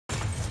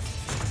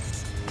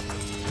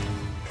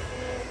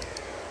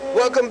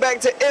Welcome back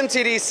to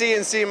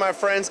MTDCNC, my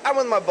friends. I'm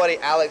with my buddy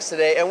Alex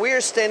today, and we are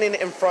standing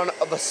in front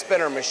of a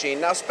spinner machine.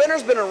 Now,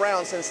 spinner's been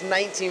around since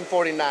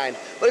 1949,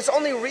 but it's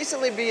only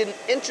recently been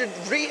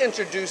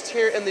reintroduced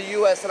here in the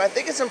U.S., and I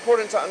think it's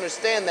important to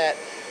understand that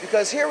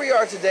because here we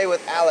are today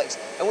with Alex,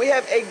 and we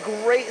have a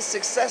great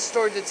success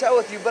story to tell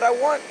with you,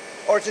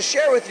 to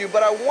share with you,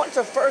 but I want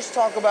to first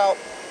talk about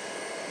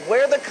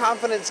where the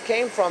confidence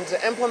came from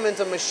to implement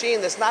a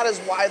machine that's not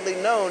as widely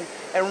known,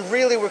 and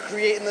really we're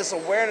creating this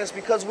awareness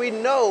because we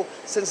know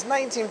since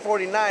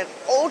 1949,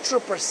 ultra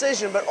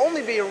precision, but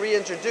only being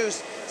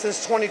reintroduced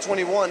since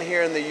 2021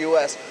 here in the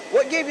US.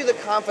 What gave you the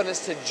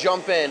confidence to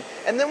jump in?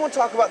 And then we'll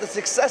talk about the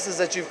successes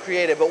that you've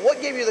created, but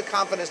what gave you the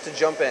confidence to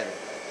jump in?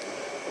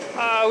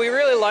 We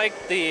really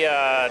liked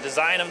the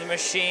design of the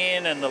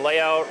machine and the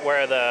layout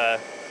where the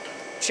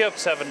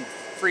chips have a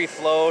free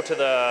flow to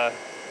the,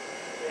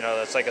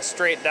 it's like a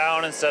straight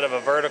down instead of a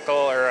vertical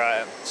or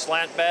a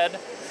slant bed.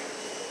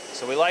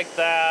 So we liked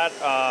that.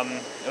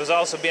 It was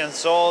also being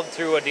sold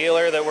through a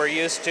dealer that we're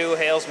used to,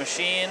 Hales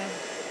Machine.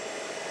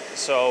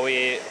 So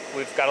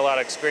we've got a lot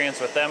of experience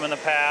with them in the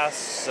past.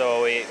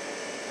 So we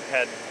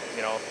had,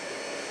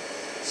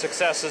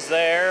 successes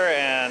there,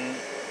 and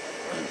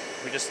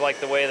we just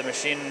liked the way the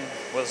machine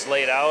was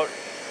laid out.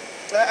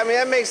 I mean,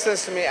 that makes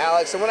sense to me,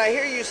 Alex. And when I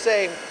hear you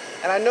say,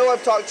 and I know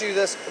I've talked to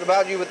you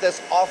about you with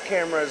this off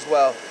camera as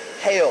well,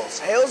 Hales.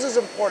 Hales is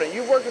important.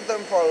 You've worked with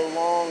them for a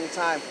long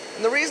time.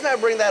 And the reason I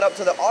bring that up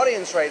to the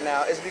audience right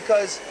now is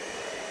because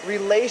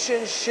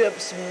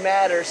relationships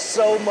matter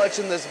so much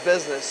in this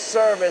business.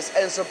 Service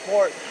and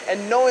support,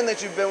 and knowing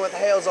that you've been with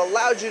Hales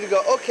allowed you to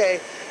go, okay,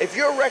 if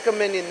you're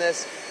recommending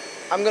this,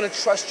 I'm going to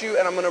trust you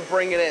and I'm going to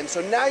bring it in. So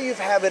now you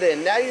have it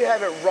in. Now you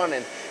have it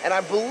running. And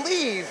I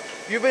believe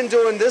you've been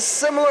doing this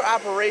similar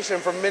operation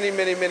for many,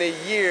 many, many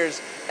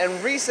years.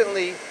 And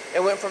recently,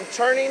 it went from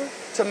turning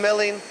to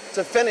milling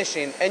to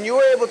finishing. And you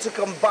were able to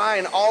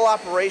combine all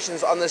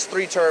operations on this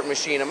 3-turret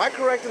machine. Am I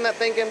correct in that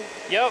thinking?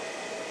 Yep.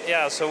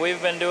 Yeah, so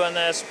we've been doing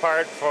this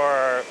part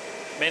for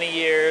many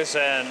years,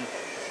 and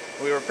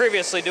we were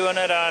previously doing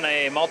it on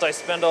a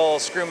multi-spindle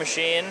screw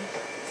machine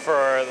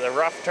for the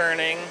rough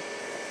turning.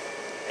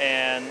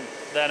 And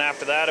then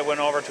after that, it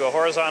went over to a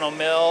horizontal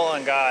mill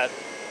and got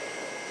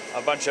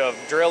a bunch of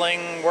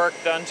drilling work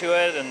done to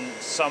it and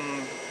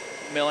some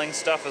milling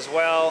stuff as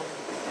well.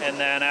 And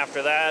then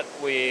after that,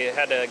 we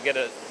had to get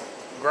it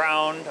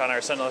ground on our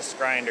centerless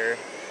grinder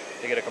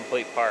to get a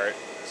complete part.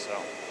 So.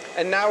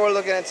 And now we're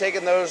looking at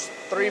taking those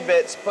 3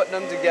 bits, putting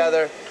them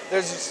together.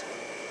 There's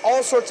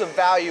all sorts of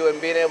value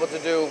in being able to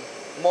do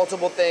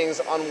multiple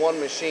things on one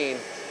machine.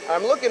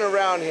 I'm looking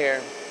around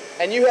here,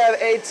 and you have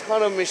a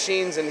ton of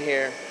machines in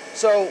here.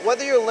 So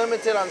whether you're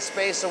limited on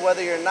space or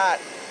whether you're not,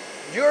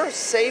 you're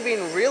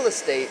saving real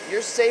estate,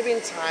 you're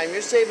saving time,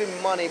 you're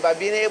saving money by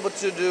being able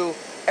to do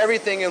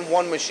everything in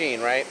one machine,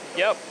 right?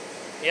 Yep.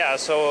 Yeah,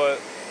 so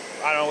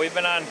I don't know, we've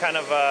been on kind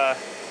of,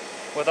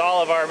 with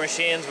all of our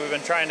machines, we've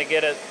been trying to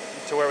get it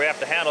to where we have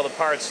to handle the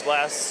parts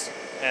less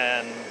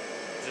and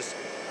just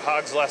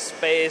hogs less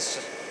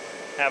space,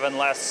 having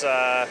less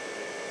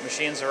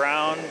machines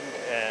around,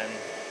 and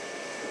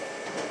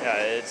yeah,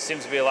 it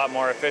seems to be a lot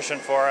more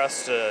efficient for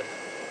us to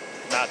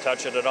not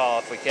touch it at all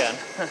if we can.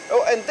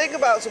 Oh, and think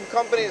about some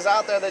companies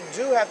out there that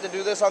do have to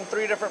do this on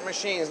 3 different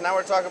machines. Now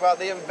we're talking about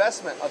the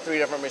investment of 3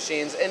 different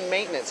machines in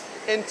maintenance,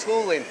 in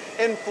tooling,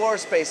 in floor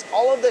space,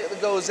 all of that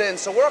goes in.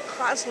 So we're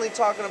constantly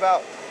talking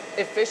about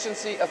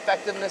efficiency,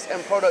 effectiveness,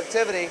 and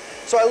productivity.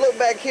 So I look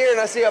back here and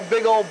I see a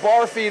big old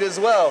bar feed as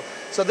well.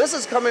 So this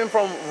is coming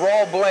from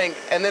raw blank,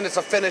 and then it's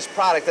a finished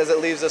product as it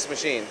leaves this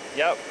machine.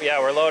 Yep, yeah,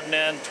 we're loading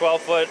in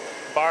 12-foot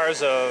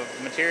bars of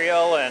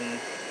material and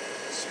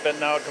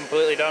spitting out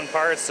completely done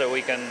parts so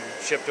we can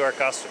ship to our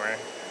customer.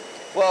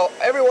 Well,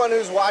 everyone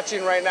who's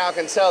watching right now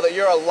can tell that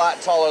you're a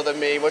lot taller than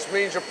me, which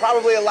means you're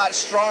probably a lot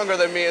stronger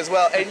than me as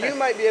well, and you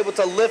might be able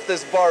to lift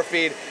this bar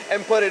feed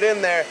and put it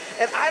in there.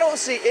 And I don't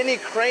see any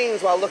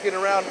cranes while looking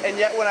around, and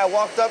yet when I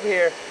walked up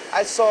here,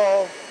 I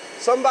saw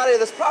somebody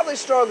that's probably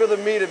stronger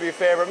than me, to be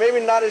fair, but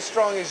maybe not as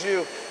strong as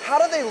you. How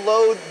do they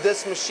load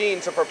this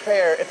machine to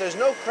prepare if there's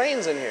no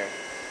cranes in here?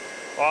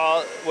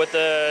 Well, with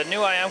the new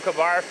IEMCA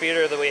bar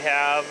feeder that we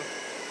have,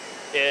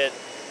 it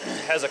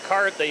has a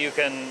cart that you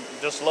can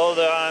just load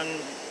on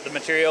the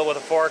material with a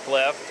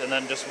forklift and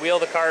then just wheel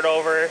the cart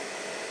over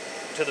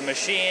to the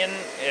machine.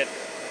 It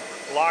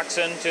locks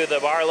into the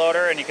bar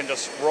loader and you can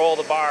just roll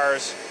the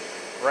bars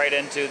right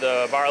into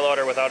the bar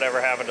loader without ever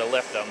having to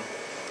lift them.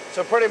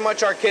 So pretty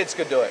much our kids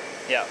could do it.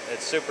 Yeah,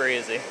 it's super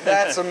easy.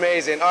 That's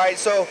amazing. All right,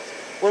 so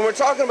when we're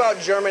talking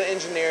about German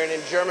engineering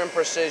and German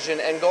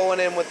precision and going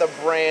in with a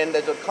brand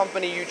that's a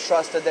company you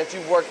trusted, that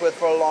you've worked with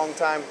for a long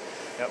time,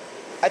 yep.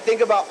 I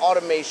think about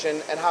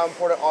automation and how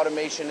important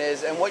automation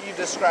is, and what you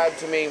described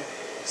to me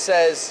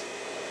says,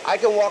 I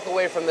can walk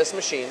away from this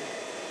machine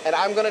and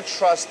I'm going to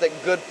trust that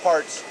good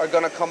parts are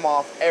going to come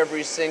off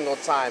every single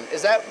time.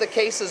 Is that the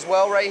case as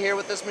well right here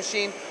with this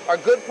machine? Are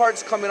good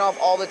parts coming off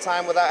all the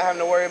time without having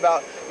to worry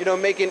about,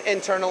 making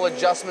internal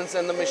adjustments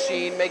in the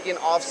machine, making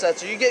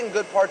offsets? Are you getting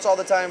good parts all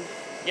the time?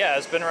 Yeah,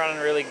 it's been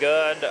running really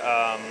good.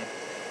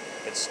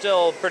 It's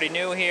still pretty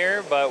new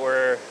here, but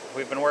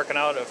we've been working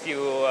out a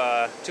few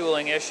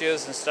tooling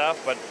issues and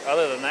stuff. But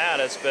other than that,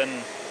 it's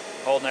been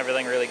holding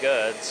everything really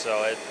good.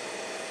 So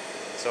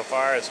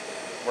far it's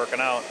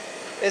working out.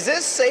 Is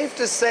it safe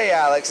to say,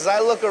 Alex, as I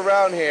look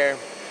around here,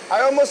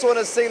 I almost want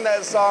to sing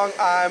that song,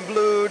 I'm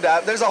blue.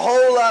 There's a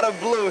whole lot of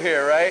blue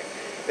here, right?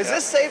 Is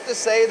this safe to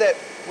say that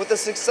with the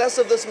success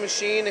of this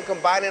machine and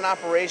combining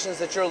operations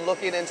that you're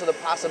looking into the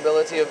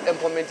possibility of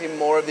implementing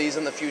more of these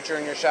in the future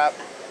in your shop?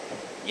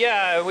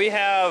 Yeah, we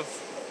have,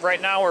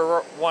 right now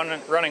we're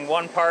running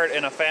one part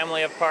in a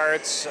family of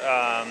parts.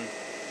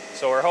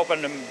 So we're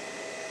hoping to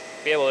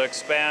be able to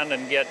expand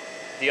and get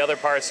the other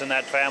parts in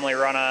that family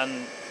run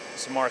on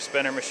some more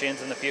spinner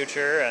machines in the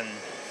future. And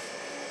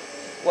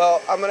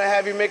well, I'm going to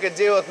have you make a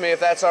deal with me if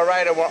that's all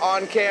right, and we're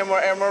on camera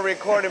and we're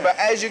recording, but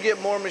as you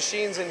get more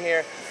machines in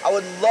here, I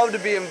would love to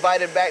be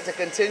invited back to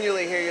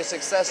continually hear your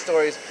success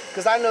stories,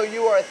 because I know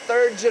you are a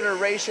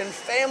third-generation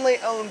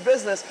family-owned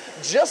business,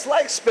 just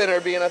like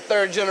Spinner being a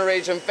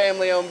third-generation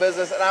family-owned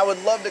business, and I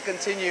would love to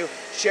continue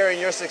sharing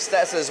your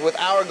successes with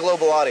our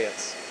global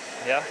audience.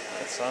 Yeah,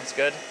 that sounds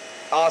good.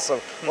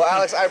 Awesome. Well,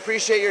 Alex, I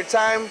appreciate your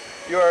time.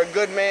 You're a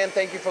good man.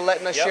 Thank you for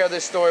letting us share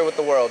this story with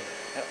the world.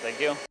 Yep,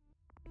 thank you.